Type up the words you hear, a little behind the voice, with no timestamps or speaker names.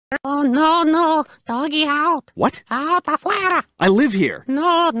Oh, no, no. Doggy out. What? Out, afuera. I live here.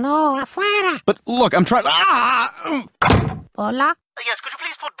 No, afuera. But look, I'm trying... Ah! Hola? Yes, could you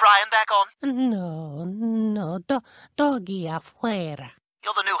please put Brian back on? No. Doggy afuera.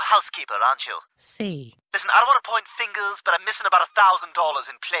 You're the new housekeeper, aren't you? Sí. Listen, I don't want to point fingers, but I'm missing about $1,000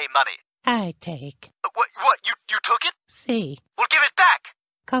 in play money. I take. What, you took it? Sí. Well, give it back!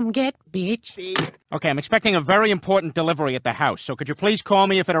 Come get, bitch. Okay, I'm expecting a very important delivery at the house, so could you please call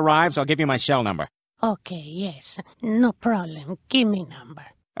me if it arrives? I'll give you my cell number. Okay, yes. No problem. Give me number.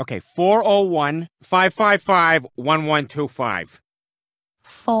 Okay, 401-555-1125.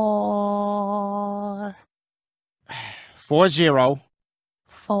 4... 40.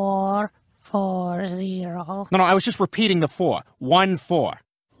 440. No, I was just repeating the 4. 14.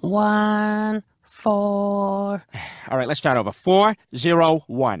 1 4 All right, let's start over.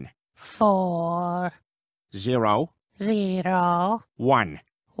 401. 4 0 0 1.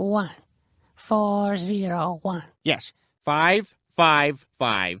 1 401. Yes.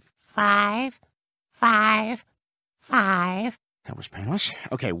 555. 5 5 5 That was painless.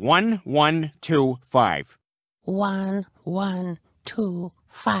 Okay, 1125. 1 1 2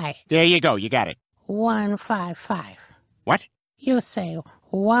 5. There you go. You got it. 155. What? You say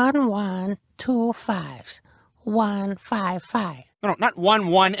 1 1 2 5s. 155. No, not 1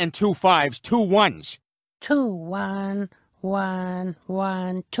 1 and 2 5s. 2 1s. 2 1 1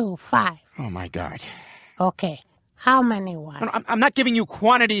 1 2 5. Oh my God. Okay. How many ones? No, I'm not giving you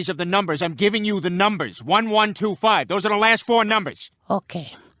quantities of the numbers. I'm giving you the numbers. 1125. Those are the last 4 numbers.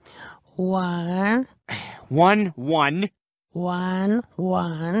 Okay. 1 1 1 1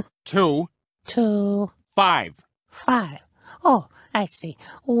 1 2 2 5. 5. Oh, I see.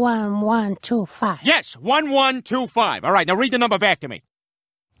 1 1 2 5. Yes, 1125. All right, now read the number back to me.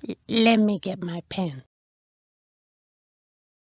 Let me get my pen.